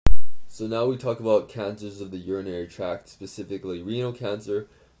So now we talk about cancers of the urinary tract, specifically renal cancer,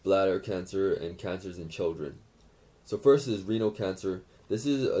 bladder cancer, and cancers in children. So first is renal cancer. This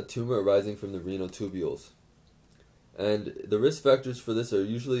is a tumor arising from the renal tubules. And the risk factors for this are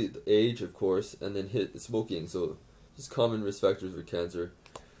usually age, of course, and then smoking. So just common risk factors for cancer.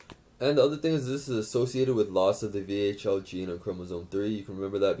 And the other thing is this is associated with loss of the VHL gene on chromosome 3. You can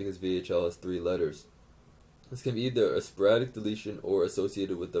remember that because VHL has 3 letters. This can be either a sporadic deletion or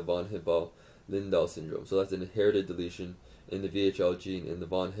associated with the von Hippel-Lindau syndrome. So that's an inherited deletion in the VHL gene in the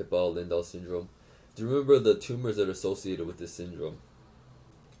von Hippel-Lindau syndrome. To remember the tumors that are associated with this syndrome.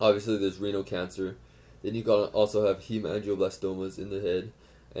 Obviously there's renal cancer. Then you can also have hemangioblastomas in the head.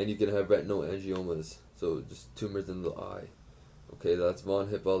 And you can have retinal angiomas. So just tumors in the eye. Okay, that's von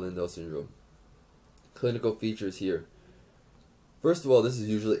Hippel-Lindau syndrome. Clinical features here. First of all, this is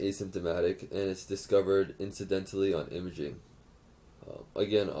usually asymptomatic and it's discovered incidentally on imaging.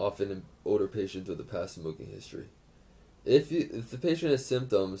 Again, often in older patients with a past smoking history. If the patient has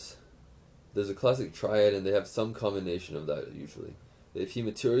symptoms, there's a classic triad and they have some combination of that usually. They have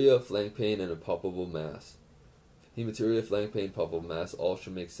hematuria, flank pain, and a palpable mass. Hematuria, flank pain, palpable mass all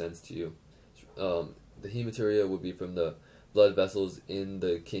should make sense to you. The hematuria would be from the blood vessels in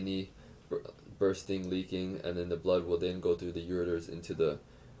the kidney bursting, leaking, and then the blood will then go through the ureters into the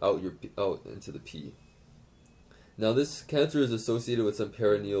out into the pee. Now this cancer is associated with some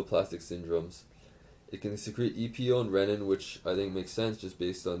paraneoplastic syndromes. It can secrete EPO and renin, which I think makes sense just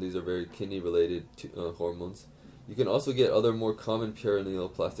based on these are very kidney related hormones. You can also get other more common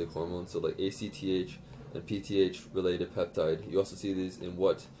paraneoplastic hormones, so like ACTH and PTH related peptide. You also see these in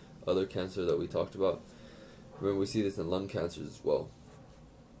what other cancer that we talked about. Remember, we see this in lung cancers as well.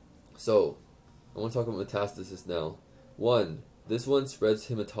 So, I want to talk about metastasis now. This one spreads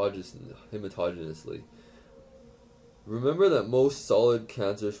hematogenously. Remember that most solid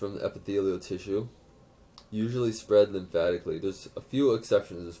cancers from the epithelial tissue usually spread lymphatically. There's a few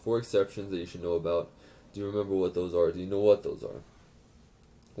exceptions. There's 4 exceptions that you should know about. Do you remember what those are? Do you know what those are?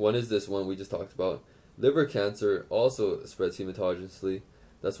 One is this one we just talked about. Liver cancer also spreads hematogenously.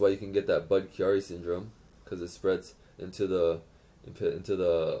 That's why you can get that Budd-Chiari syndrome, because it spreads into the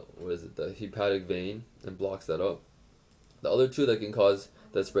the hepatic vein and blocks that up. The other 2 that can cause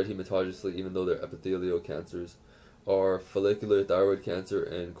that spread hematogenously, even though they're epithelial cancers, are follicular thyroid cancer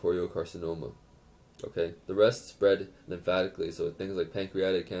and choriocarcinoma. Okay, the rest spread lymphatically, so things like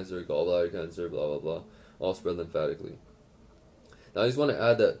pancreatic cancer, gallbladder cancer, blah blah blah, all spread lymphatically. Now I just want to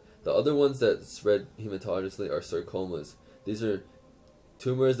add that the other ones that spread hematogenously are sarcomas. These are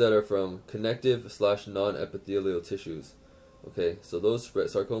tumors that are from connective/non-epithelial tissues. Okay, so those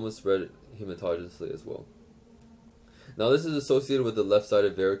sarcomas spread hematogenously as well. Now this is associated with the left side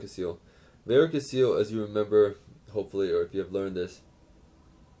of varicocele. Varicocele, as you remember, hopefully, or if you have learned this,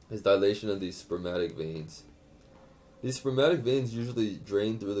 is dilation of these spermatic veins. These spermatic veins usually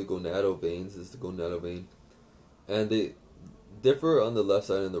drain through the gonadal veins. This is the gonadal vein. And they differ on the left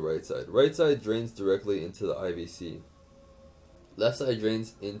side and the right side. Right side drains directly into the IVC. Left side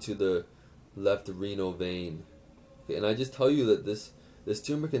drains into the left renal vein. Okay, and I just tell you that this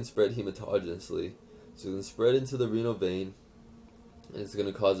tumor can spread hematogenously. So it can spread into the renal vein, and it's going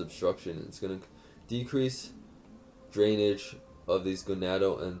to cause obstruction. It's going to decrease drainage of these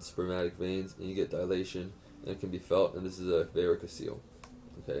gonadal and spermatic veins, and you get dilation, and it can be felt, and this is a varicocele.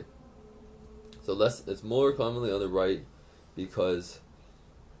 Okay, so it's more commonly on the right because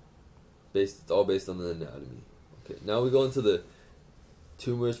it's all based on the anatomy. Okay, now we go into the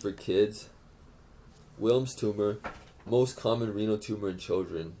tumors for kids. Wilms tumor, most common renal tumor in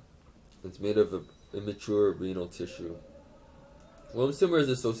children. It's made of immature renal tissue. Wilms tumor is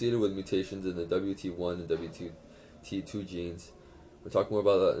associated with mutations in the WT1 and WT2 genes. We'll talk more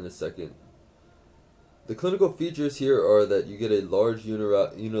about that in a second. The clinical features here are that you get a large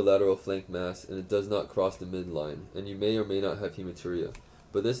unilateral flank mass and it does not cross the midline, and you may or may not have hematuria.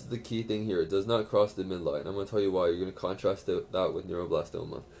 But this is the key thing here, it does not cross the midline. I'm going to tell you why. You're going to contrast that with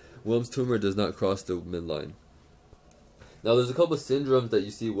neuroblastoma. Wilms tumor does not cross the midline. Now there's a couple of syndromes that you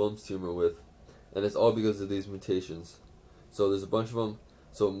see Wilms tumor with, and it's all because of these mutations. So there's a bunch of them.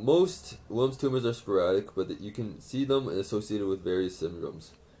 So most Wilms tumors are sporadic, but you can see them associated with various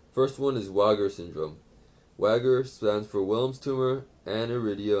syndromes. First one is Wager syndrome. Wager stands for Wilms tumor,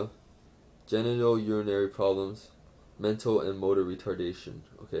 aniridia, genital urinary problems, mental and motor retardation.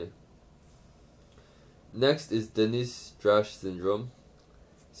 Okay. Next is Dennis-Drash syndrome.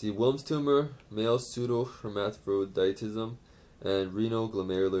 See Wilms tumor, male pseudohermaphroditism, and renal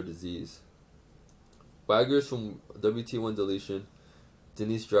glomerular disease. Wager's from WT1 deletion,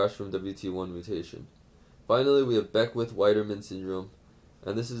 Dennis-Drash from WT1 mutation. Finally, we have Beckwith-Weiderman syndrome.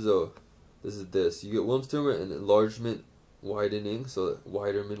 And this is this. You get Wilms tumor and enlargement, widening, so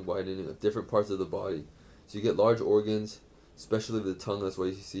widening of different parts of the body. So you get large organs, especially the tongue. That's what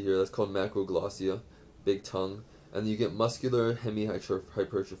you see here. That's called macroglossia, big tongue. And you get muscular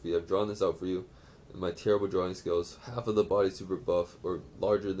hemihypertrophy. I've drawn this out for you in my terrible drawing skills. Half of the body super buff or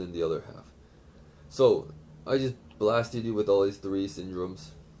larger than the other half. So I just blasted you with all these 3 syndromes.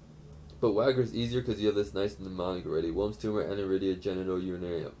 But Wagger's easier because you have this nice mnemonic already. Wilms tumor, aniridia,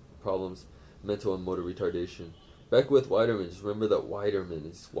 genitourinary problems, mental and motor retardation. Beckwith, Widerman, just remember that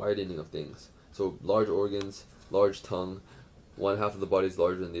Widerman is widening of things. So large organs, large tongue, one half of the body is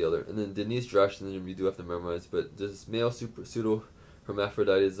larger than the other. And then Denise-Drash syndrome you do have to memorize, but just male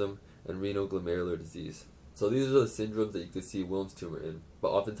pseudo-hermaphroditism and renal glomerular disease. So these are the syndromes that you could see Wilms tumor in. But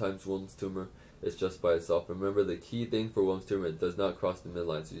oftentimes Wilms tumor is just by itself. Remember, the key thing for Wilms tumor, it does not cross the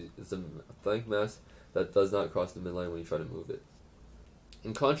midline. So it's a flank mass that does not cross the midline when you try to move it.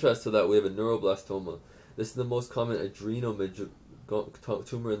 In contrast to that, we have a neuroblastoma. This is the most common tumor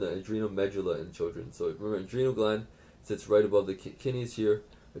in the adrenal medulla in children. So remember, adrenal gland sits right above the kidneys here.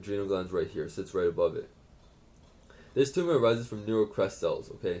 Adrenal gland's right here, sits right above it. This tumor arises from neurocrest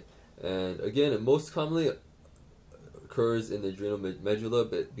cells, okay? And again, it most commonly occurs in the adrenal medulla,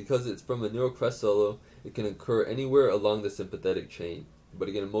 but because it's from a neurocrest cell, it can occur anywhere along the sympathetic chain. But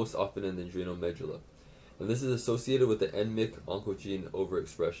again, most often in the adrenal medulla. And this is associated with the NMYC oncogene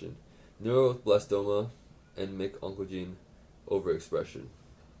overexpression. Neuroblastoma, NMYC oncogene overexpression.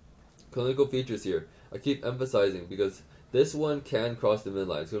 Clinical features here. I keep emphasizing because this one can cross the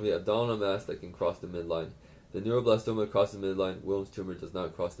midline. It's going to be abdominal mass that can cross the midline. The neuroblastoma crosses the midline. Wilms tumor does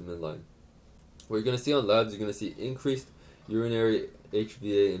not cross the midline. What you're going to see on labs, you're going to see increased urinary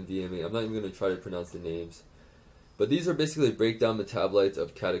HVA and VMA. I'm not even going to try to pronounce the names. But these are basically breakdown metabolites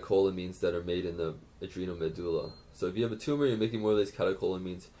of catecholamines that are made in the adrenal medulla. So if you have a tumor, you're making more of these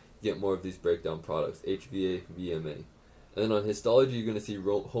catecholamines, you get more of these breakdown products, HVA, VMA. And then on histology, you're going to see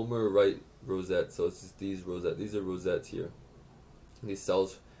Homer-Wright rosette. So it's just these rosettes. These are rosettes here. These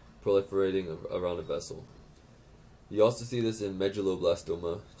cells proliferating around a vessel. You also see this in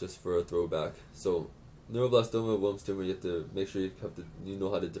medulloblastoma, just for a throwback. So neuroblastoma, Wilms tumor, you have to make sure you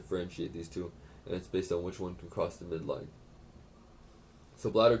know how to differentiate these two. And it's based on which one can cross the midline.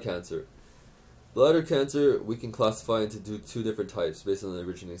 So bladder cancer. Bladder cancer we can classify into two different types based on the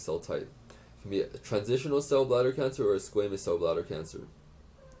originating cell type. It can be a transitional cell bladder cancer or a squamous cell bladder cancer.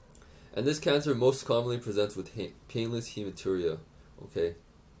 And this cancer most commonly presents with painless hematuria. Okay,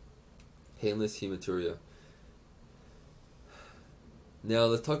 painless hematuria. Now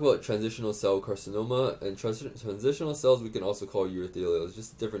let's talk about transitional cell carcinoma. And transitional cells we can also call urothelial. It's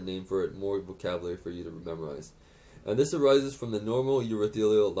just a different name for it, more vocabulary for you to memorize. And this arises from the normal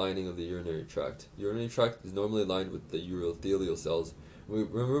urothelial lining of the urinary tract. Urinary tract is normally lined with the urothelial cells.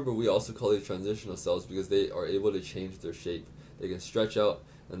 Remember, we also call these transitional cells because they are able to change their shape. They can stretch out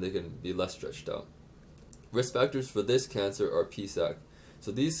and they can be less stretched out. Risk factors for this cancer are PSAC.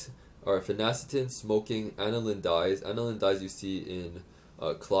 So these are phenacetin, smoking, aniline dyes. Aniline dyes you see in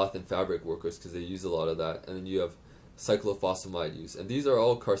cloth and fabric workers because they use a lot of that. And then you have cyclophosphamide use. And these are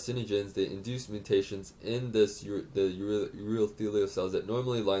all carcinogens. They induce mutations in the urothelial cells that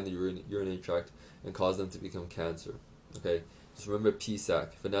normally line the urinary tract and cause them to become cancer. Okay, just remember PSAC,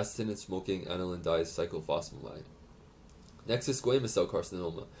 phenacetin and smoking, aniline dyes, cyclophosphamide. Next is squamous cell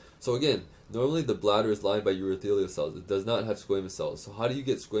carcinoma. So again, normally the bladder is lined by urothelial cells. It does not have squamous cells. So how do you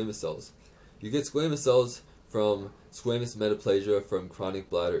get squamous cells? You get squamous cells from squamous metaplasia from chronic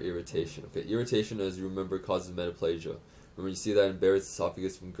bladder irritation. Okay, irritation, as you remember, causes metaplasia. Remember, you see that in Barrett's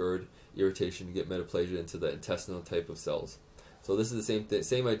esophagus from GERD, irritation, you get metaplasia into the intestinal type of cells. So this is the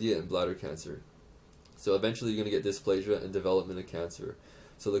same idea in bladder cancer. So eventually you're going to get dysplasia and development of cancer.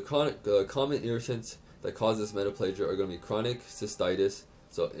 So the common irritants that cause this metaplasia are going to be chronic cystitis,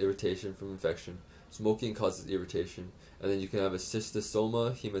 so irritation from infection. Smoking causes irritation, and then you can have a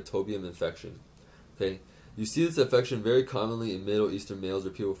cystosoma hematobium infection. Okay, you see this infection very commonly in Middle Eastern males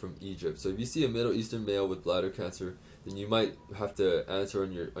or people from Egypt. So if you see a Middle Eastern male with bladder cancer, then you might have to answer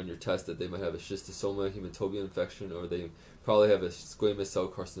on your test that they might have a schistosoma hematobium infection, or they probably have a squamous cell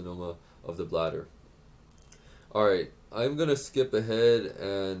carcinoma of the bladder. Alright, I'm going to skip ahead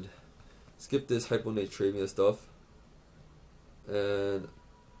and skip this hyponatremia stuff. And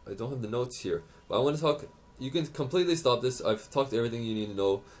I don't have the notes here. But I want to talk, you can completely stop this. I've talked everything you need to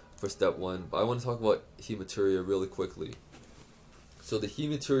know for step 1. But I want to talk about hematuria really quickly. So the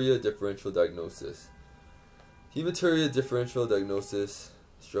hematuria differential diagnosis. Hematuria differential diagnosis,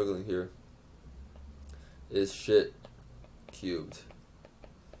 struggling here, is shit cubed.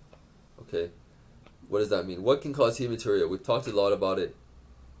 Okay. What does that mean? What can cause hematuria? We've talked a lot about it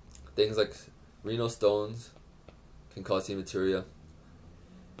Things like renal stones can cause hematuria.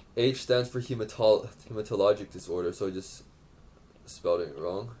 H stands for hematologic disorder, so I just spelled it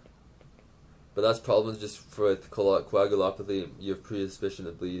wrong. But that's problems just for with coagulopathy. You have pre-suspicion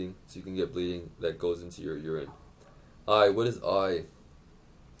of bleeding, so you can get bleeding that goes into your urine. I, what is I?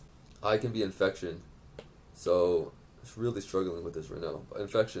 I can be infection. So I'm really struggling with this right now.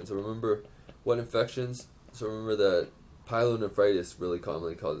 Infection. So remember what infections? So remember that pyelonephritis really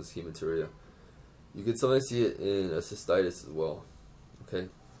commonly causes hematuria. You can sometimes see it in a cystitis as well. Okay.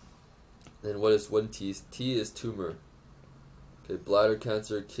 Then what is one T? T is tumor. Okay, bladder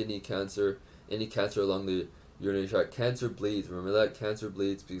cancer, kidney cancer, any cancer along the urinary tract. Cancer bleeds. Remember that? Cancer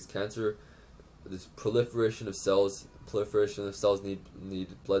bleeds because cancer, this proliferation of cells need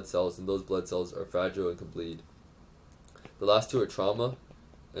blood cells, and those blood cells are fragile and can bleed. The last two are trauma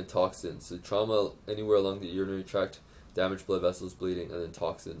and toxins. So trauma anywhere along the urinary tract, damaged blood vessels, bleeding, and then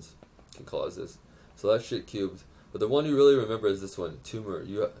toxins can cause this. So that's shit cubed. But the one you really remember is this one, tumor.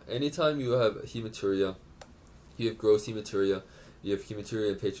 Anytime you have hematuria, you have gross hematuria, you have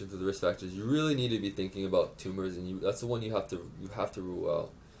hematuria in patients with risk factors, you really need to be thinking about tumors, and that's the one you have to rule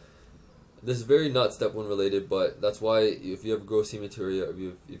out. This is very not step one related, but that's why if you have gross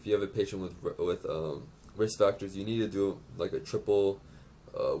hematuria, if you have a patient with risk factors, you need to do like a triple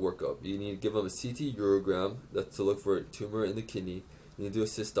workup. You need to give them a CT urogram, that's to look for a tumor in the kidney. You need to do a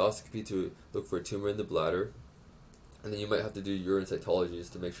cystoscopy to look for a tumor in the bladder. And then you might have to do urine cytology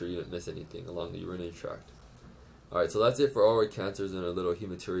just to make sure you don't miss anything along the urinary tract. Alright, so that's it for all our cancers and our little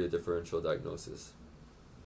hematuria differential diagnosis.